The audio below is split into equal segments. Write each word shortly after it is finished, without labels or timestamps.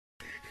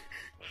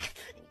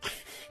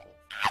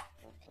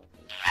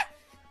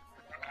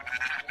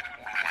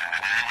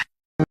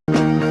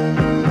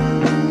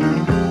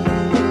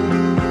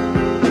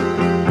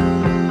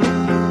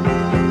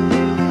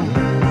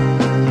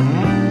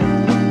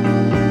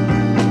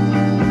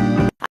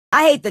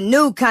I hate the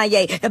new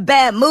Kanye, the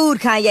bad mood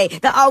Kanye,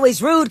 the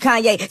always rude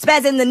Kanye,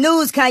 spaz in the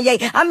news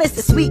Kanye. I miss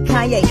the sweet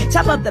Kanye,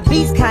 chop up the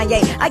beats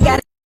Kanye. I got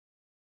it.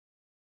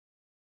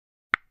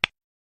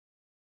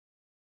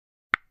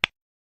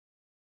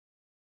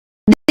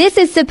 This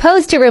is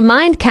supposed to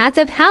remind cats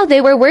of how they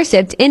were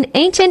worshipped in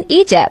ancient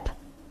Egypt.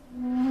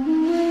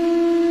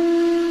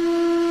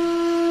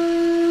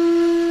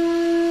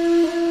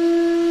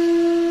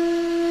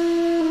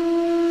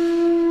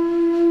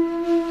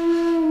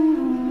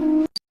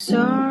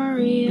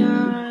 Sorry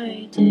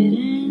I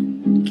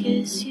didn't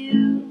kiss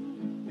you,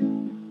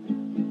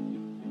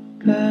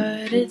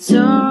 but it's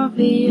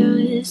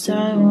obvious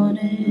I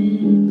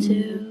wanted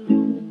to.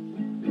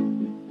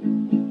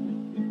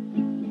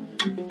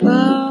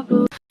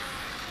 Bubble.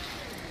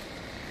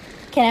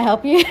 Can I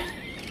help you?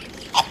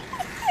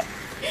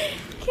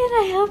 Can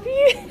I help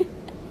you?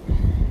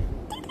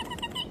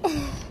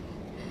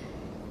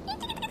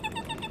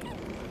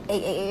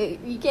 Hey,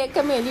 you can't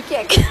come in, you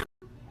can't come.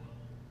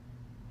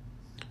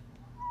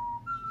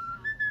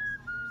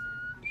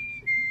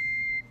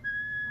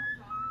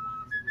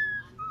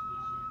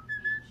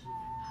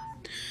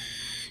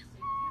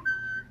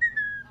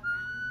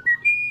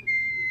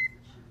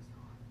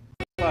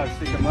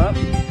 Stick them up.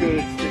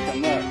 Good, stick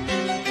them up.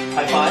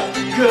 High five.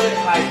 Good,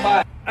 high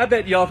five. I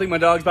bet y'all think my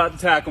dog's about to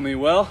tackle me.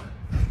 Well,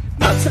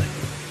 not so.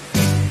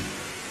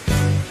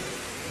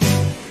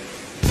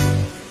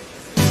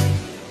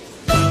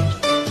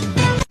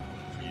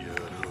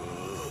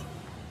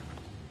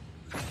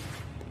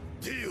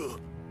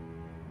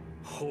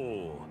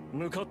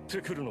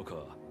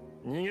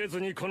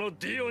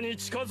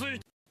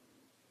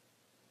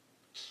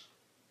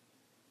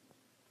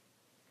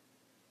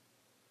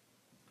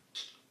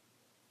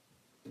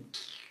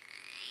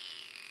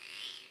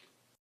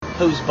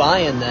 Who's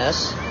buying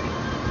this?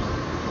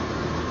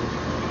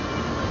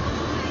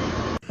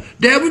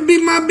 That would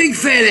be my big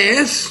fat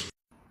ass.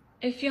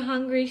 If you're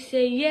hungry,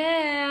 say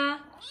yeah.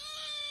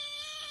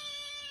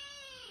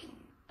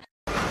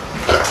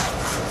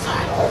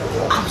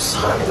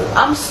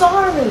 I'm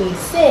sorry.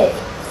 Sit.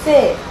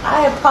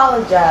 I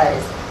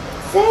apologize.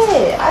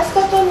 Sit. I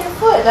stepped on your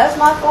foot. That's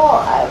my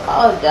fault. I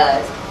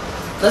apologize.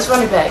 Let's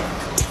run it back.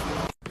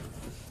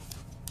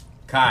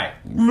 Kai.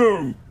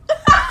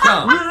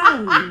 Come.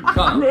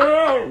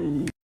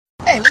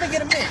 Hey, let me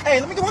get a minute. Hey,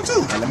 let me get one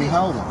too. Hey, let me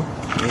hold him.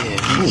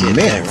 Yeah, you get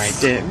that right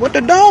there. What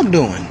the dog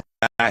doing?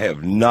 I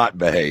have not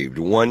behaved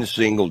one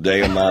single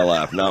day of my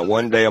life. Not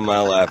one day of my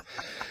life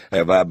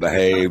have I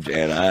behaved,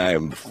 and I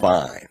am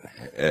fine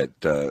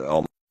at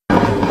all.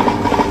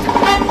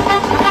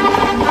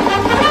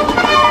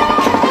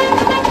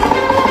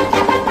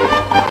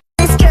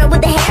 This girl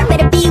with the hair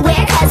better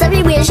beware, cause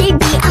everywhere she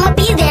be, I'ma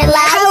be there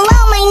like,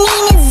 hello, my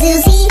name is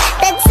Susie.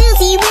 That's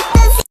Susie with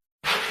the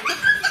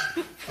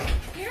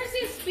Here's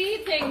his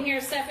speed thing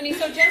here, Stephanie.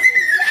 So Justin looked it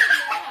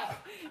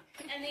up.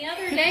 And the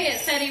other day it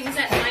said he was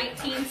at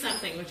 19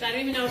 something, which I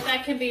don't even know if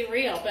that can be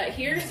real, but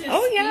here's his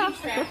speed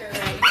tracker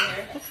right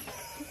here.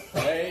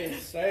 Hey,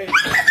 say.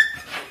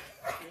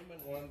 Human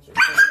ones are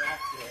pretty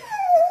accurate.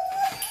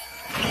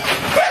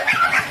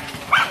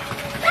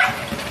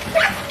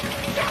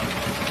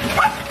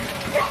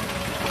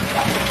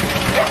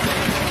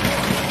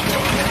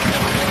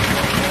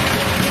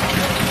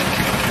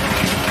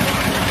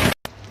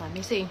 Let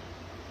me see.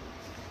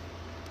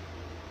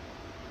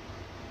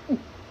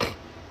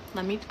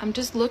 I'm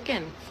just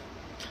looking.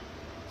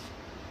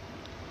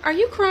 Are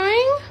you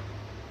crying?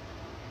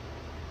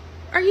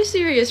 Are you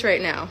serious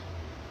right now?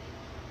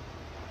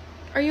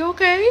 Are you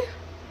okay?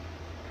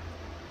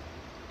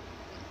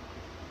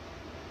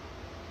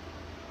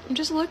 I'm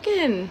just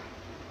looking.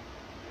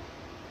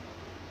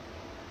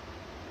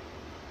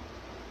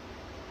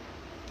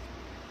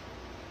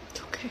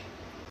 It's okay.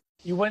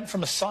 You went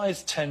from a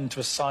size 10 to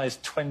a size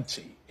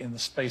 20 in the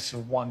space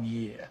of 1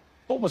 year.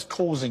 What was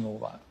causing all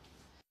that?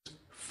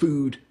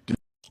 Food.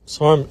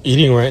 So I'm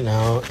eating right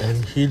now,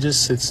 and he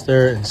just sits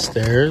there and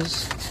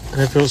stares, and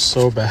I feel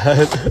so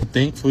bad.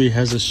 Thankfully, he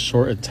has a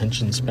short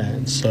attention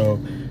span, so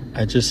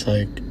I just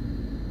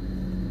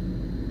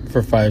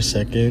for 5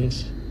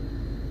 seconds,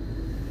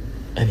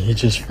 and he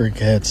just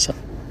forgets.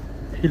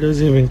 He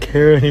doesn't even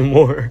care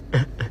anymore.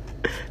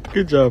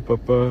 Good job,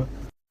 Papa.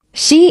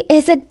 She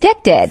is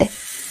addicted.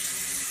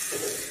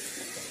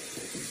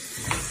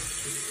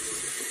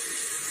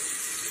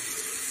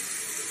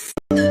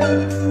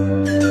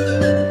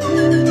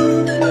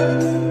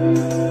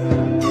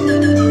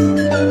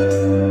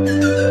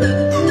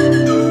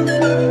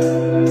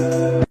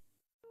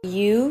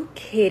 You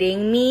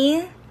kidding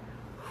me?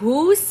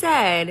 Who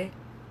said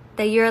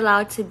that you're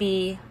allowed to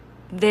be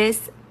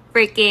this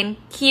freaking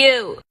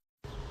cute?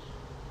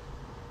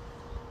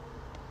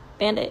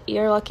 Bandit,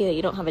 you're lucky that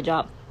you don't have a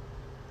job.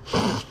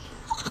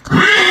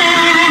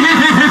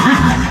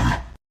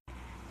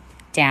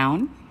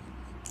 Down.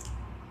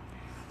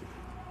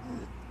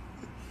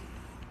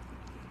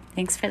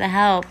 Thanks for the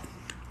help.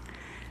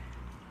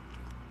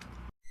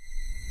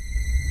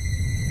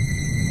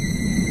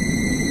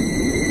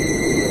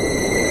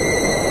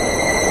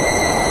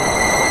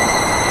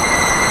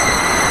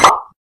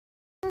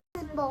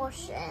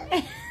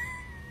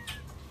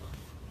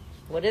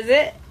 What is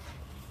it?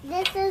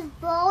 This is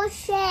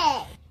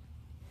bullshit.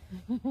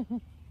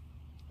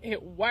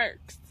 It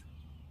works.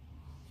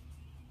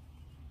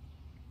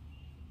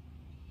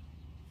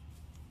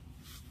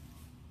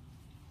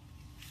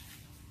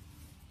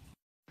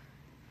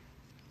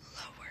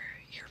 Lower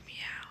your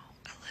meow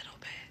a little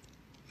bit.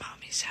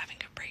 Mommy's having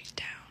a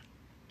breakdown.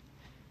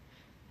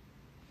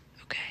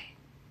 Okay?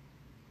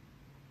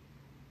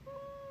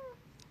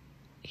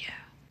 Yeah.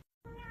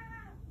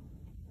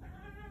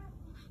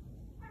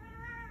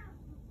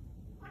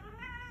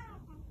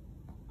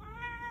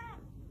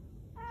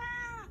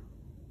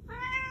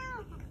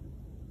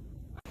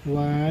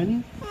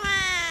 One,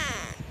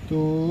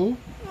 two.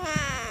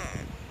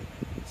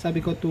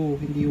 Sabi ko two,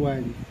 hindi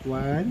one.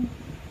 One,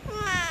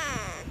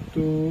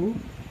 two.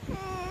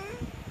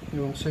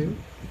 Ewan ko sa'yo.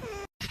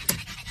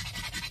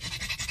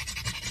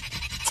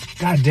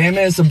 God damn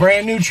it, it's a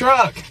brand new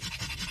truck.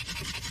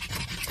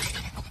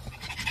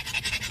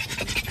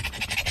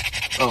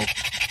 Oh.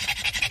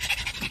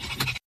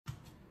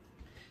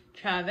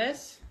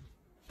 Travis,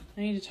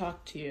 I need to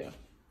talk to you.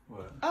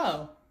 What?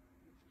 Oh.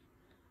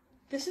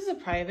 This is a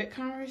private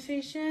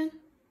conversation.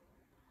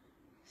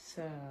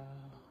 So.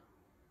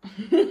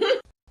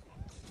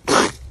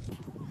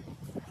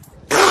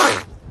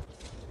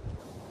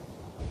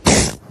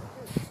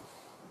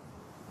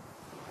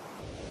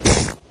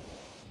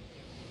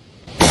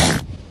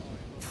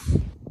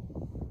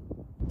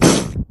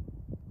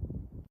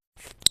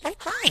 I'm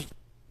fine.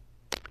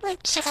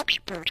 Let's have a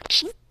bird.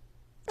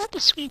 Not a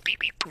sweet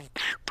baby boom.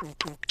 Boom,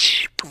 boom,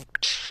 boom,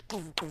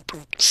 boom, boom, boom,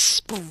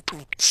 boom,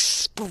 boom,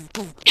 boom,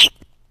 boom.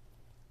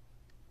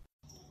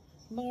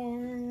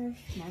 Marf,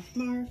 marf,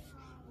 marf.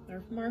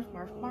 Marf, marf,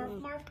 marf, marf,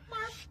 marf,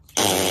 marf.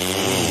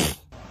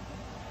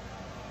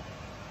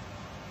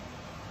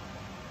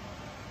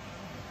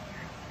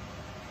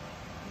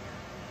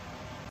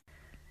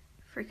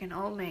 Freaking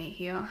old mate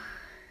here.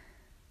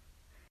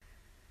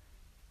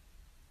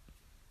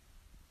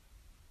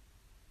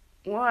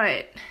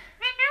 What?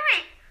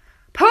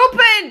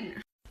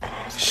 Pooping!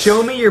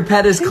 Show me your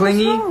pet is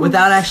clingy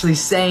without actually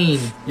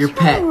saying your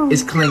pet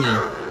is clingy.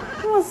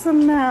 What's the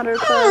matter,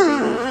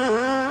 buddy?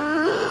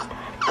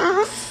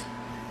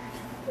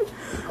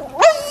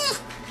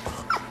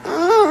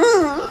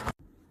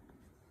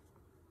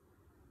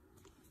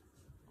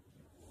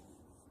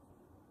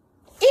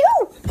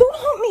 Ew! Don't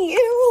hump me!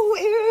 Ew!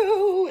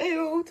 Ew!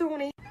 Ew,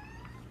 Tony.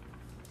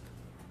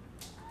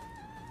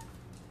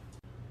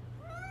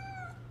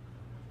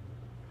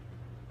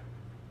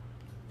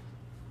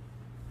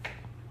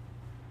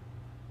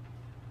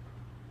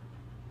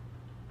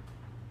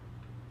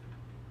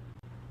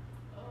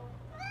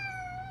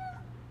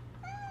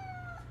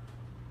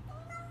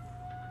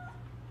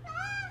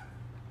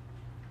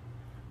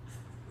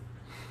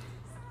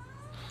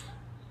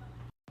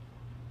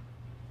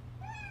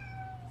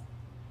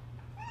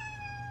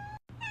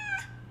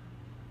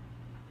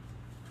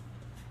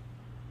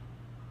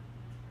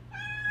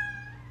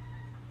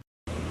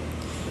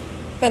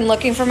 Been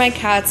looking for my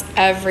cats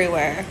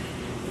everywhere.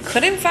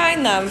 Couldn't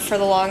find them for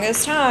the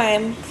longest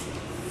time.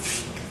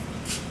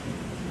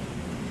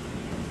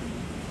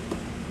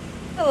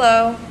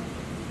 Hello,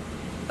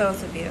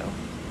 both of you.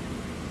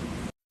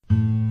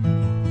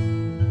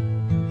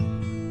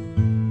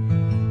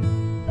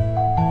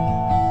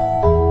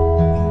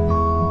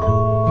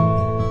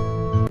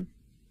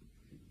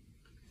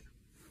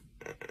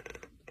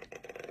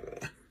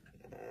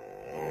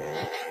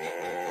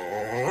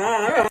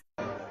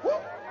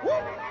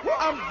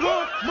 I'm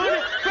good, money,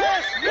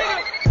 cash,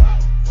 nigga.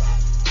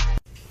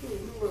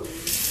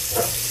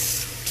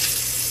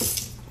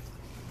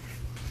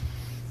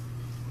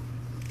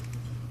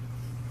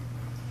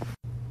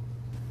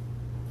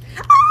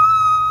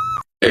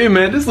 Hey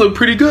man, this look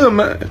pretty good,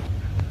 man.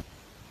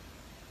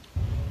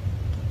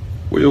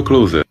 Where your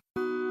clothes at?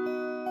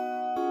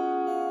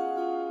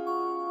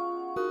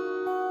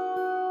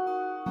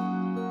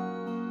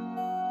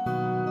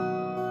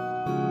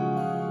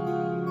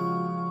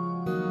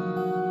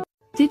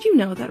 Did you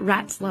know that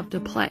rats love to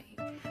play?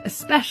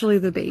 Especially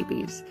the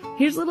babies.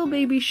 Here's little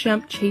baby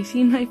Shemp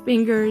chasing my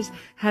fingers,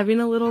 having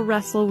a little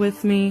wrestle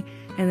with me,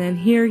 and then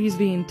here he's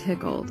being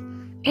tickled.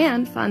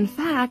 And fun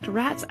fact,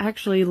 rats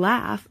actually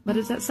laugh, but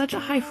it's at such a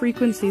high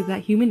frequency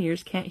that human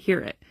ears can't hear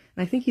it.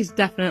 And I think he's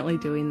definitely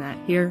doing that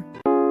here.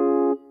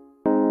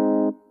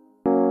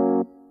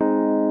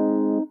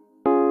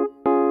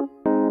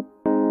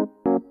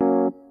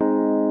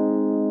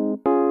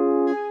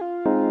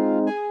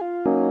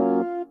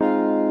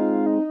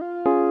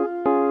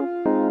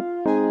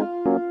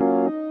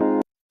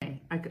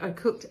 I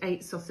cooked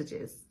 8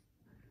 sausages,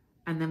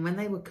 and then when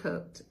they were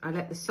cooked, I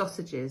let the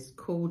sausages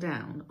cool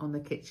down on the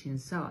kitchen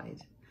side.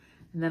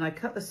 And then I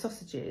cut the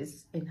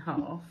sausages in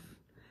half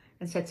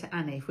and said to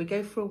Annie, if we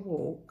go for a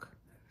walk,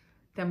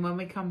 then when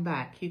we come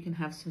back, you can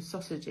have some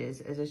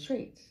sausages as a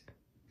treat.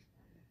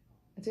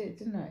 I did,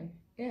 didn't I?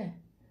 Yeah.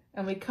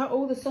 And we cut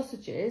all the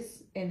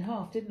sausages in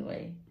half, didn't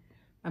we?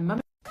 And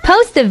Mum...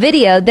 Post the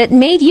video that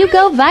made you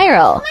go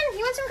viral. You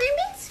want some green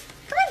beans?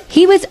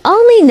 He was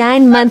only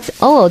 9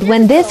 months old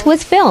when this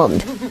was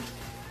filmed.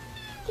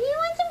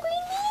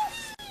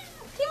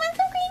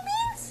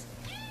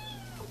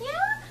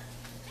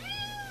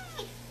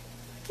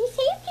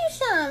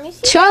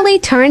 Charlie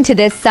turned to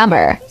this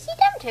summer. Sit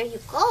down, there you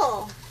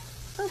go.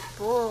 Good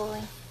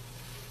boy.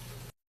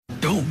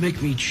 Don't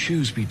make me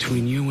choose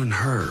between you and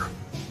her.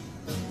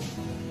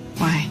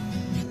 Why?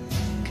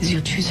 Because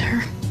you'll choose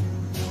her?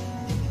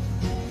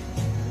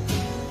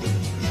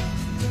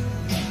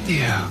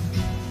 Yeah.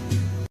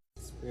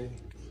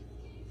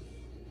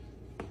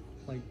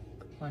 Like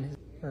on his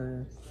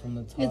or from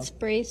the top. It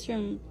sprays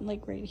from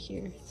like right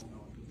here.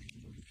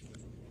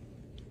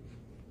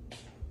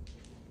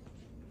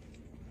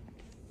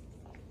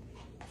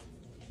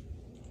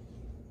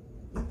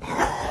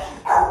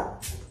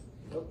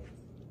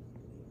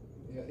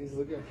 Yeah, he's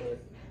looking for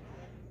it.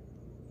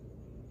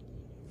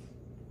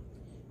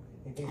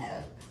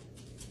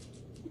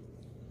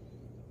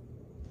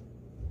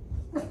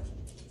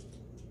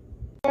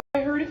 I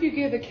heard if you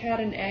give a cat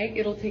an egg,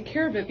 it'll take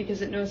care of it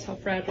because it knows how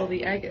fragile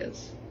the egg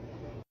is.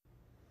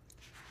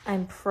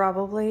 I'm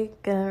probably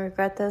gonna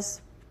regret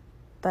this,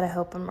 but I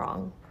hope I'm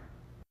wrong.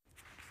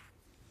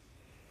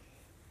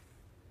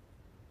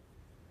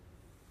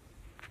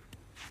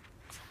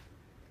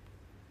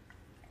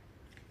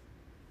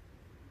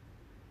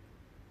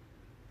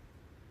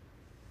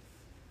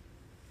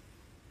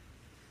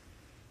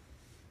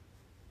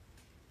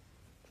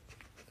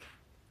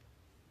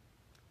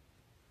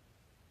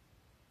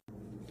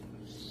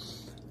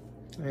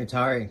 Hey,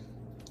 Tari.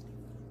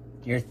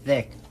 You're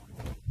thick.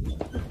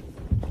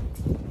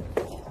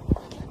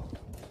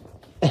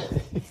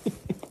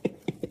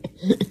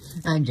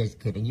 I'm just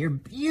kidding. You're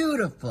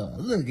beautiful.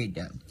 Look at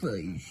that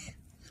face.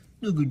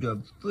 Look at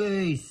that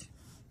face.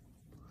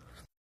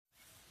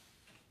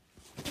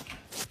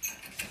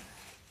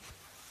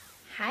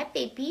 Hi,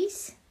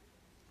 babies.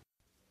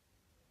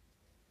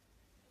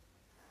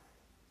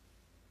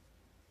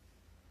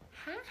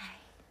 Hi.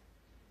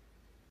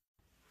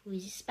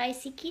 Who's a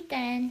spicy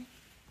kitten?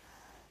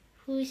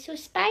 Who's so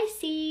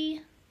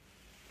spicy?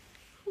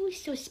 Who's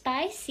so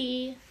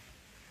spicy?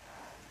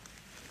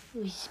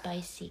 Who's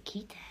spicy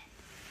kitten?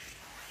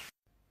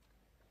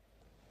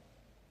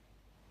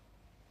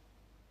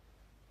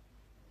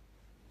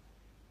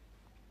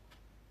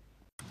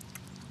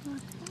 Oh,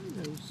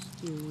 hello,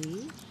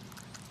 Stewie.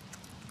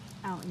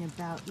 Out and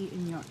about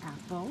eating your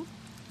apple.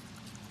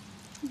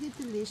 Is it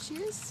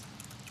delicious?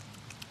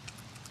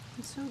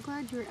 I'm so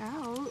glad you're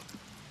out.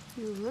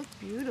 You look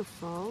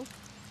beautiful.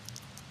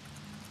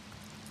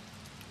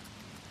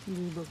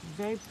 You look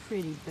very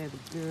pretty, baby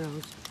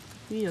girls.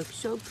 You look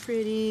so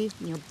pretty.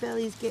 Your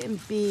belly's getting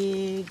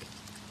big.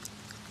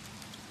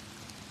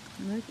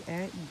 Look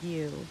at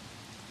you.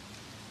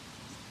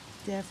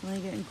 Definitely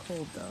getting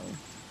cold though.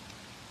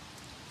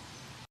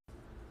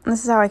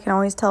 This is how I can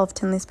always tell if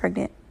Tinley's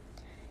pregnant.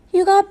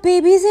 You got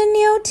babies in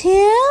you,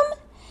 Tim?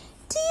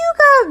 Do you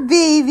got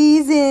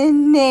babies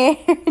in there,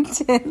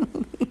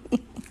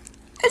 Tinley?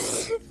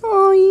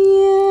 Oh,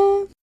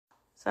 yeah.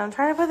 So I'm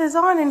trying to put this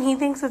on and he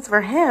thinks it's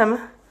for him.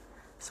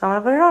 So I'm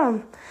gonna put it on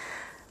him.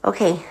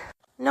 Okay.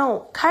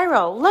 No,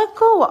 Cairo, let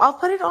go. I'll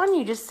put it on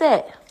you. Just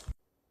sit.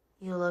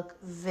 You look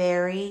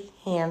very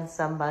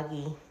handsome,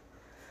 Buggy.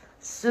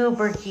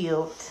 Super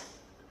cute.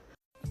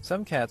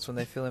 Some cats, when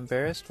they feel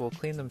embarrassed, will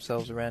clean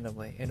themselves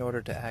randomly in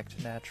order to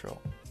act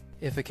natural.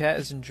 If a cat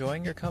is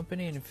enjoying your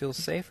company and feels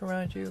safe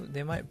around you,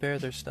 they might bare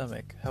their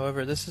stomach.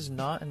 However, this is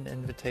not an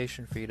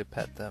invitation for you to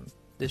pet them.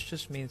 This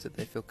just means that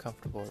they feel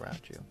comfortable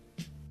around you.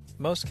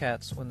 Most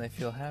cats, when they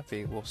feel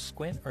happy, will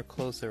squint or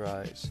close their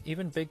eyes,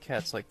 even big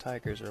cats like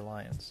tigers or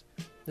lions.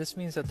 This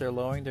means that they're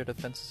lowering their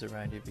defenses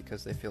around you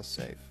because they feel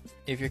safe.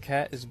 If your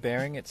cat is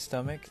baring its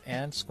stomach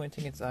and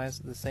squinting its eyes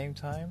at the same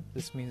time,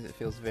 this means it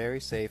feels very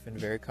safe and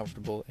very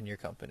comfortable in your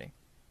company.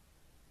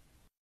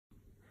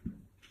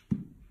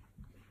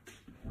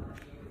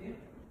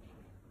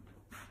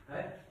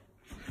 Hey?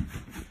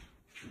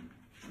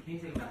 Can you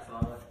take that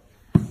photo?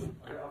 I'm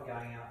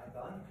going out.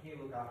 Done? Can you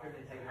look after it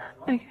and take that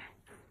photo? Okay.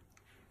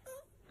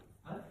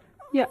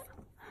 Yeah.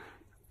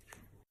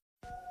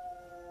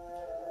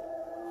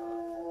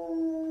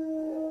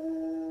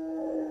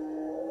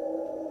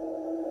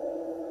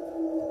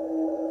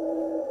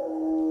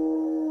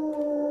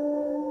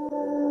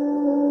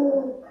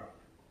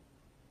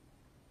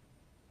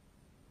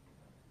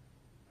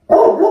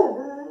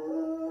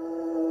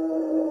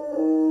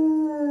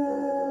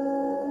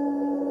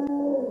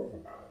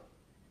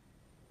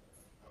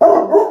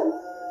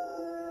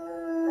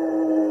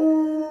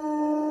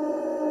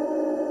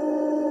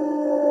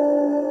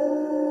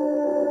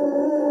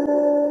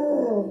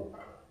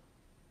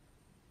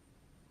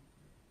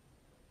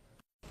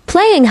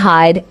 Playing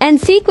hide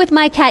and seek with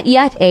my cat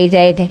Yut.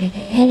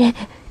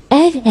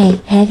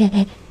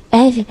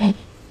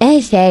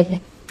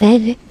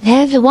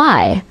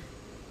 Why?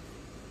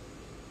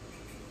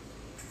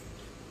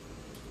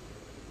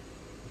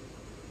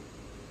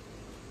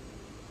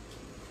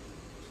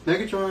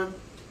 Megatron.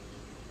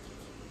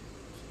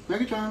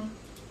 Megatron.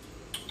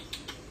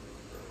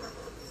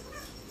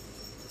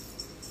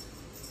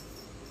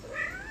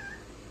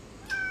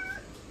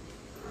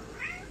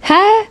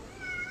 Huh?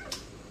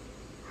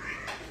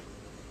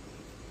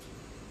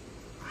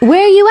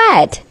 Where you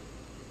at?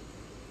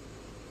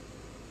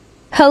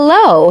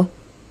 Hello.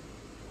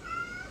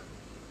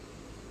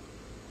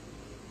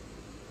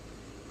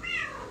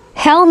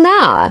 Hell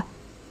nah.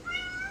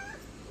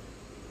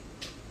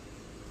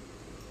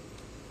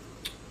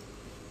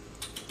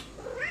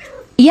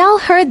 Y'all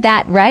heard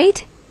that,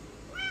 right?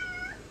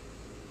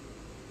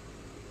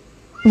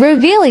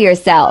 Reveal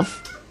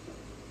yourself.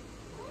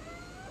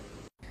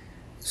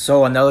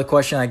 So another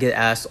question I get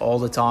asked all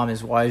the time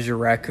is, why is your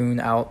raccoon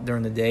out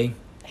during the day?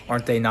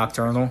 Aren't they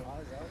nocturnal?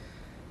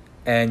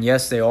 And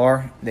yes, they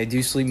are. They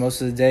do sleep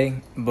most of the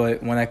day,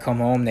 but when I come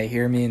home, they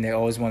hear me and they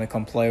always want to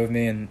come play with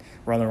me and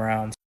run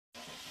around.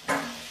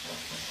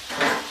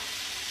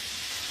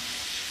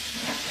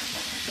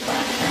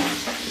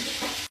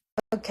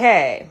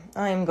 Okay,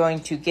 I'm going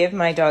to give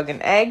my dog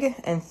an egg,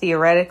 and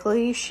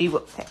theoretically she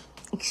will...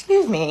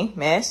 Excuse me,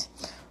 miss.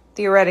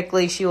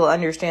 Theoretically, she will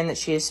understand that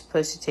she is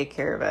supposed to take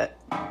care of it.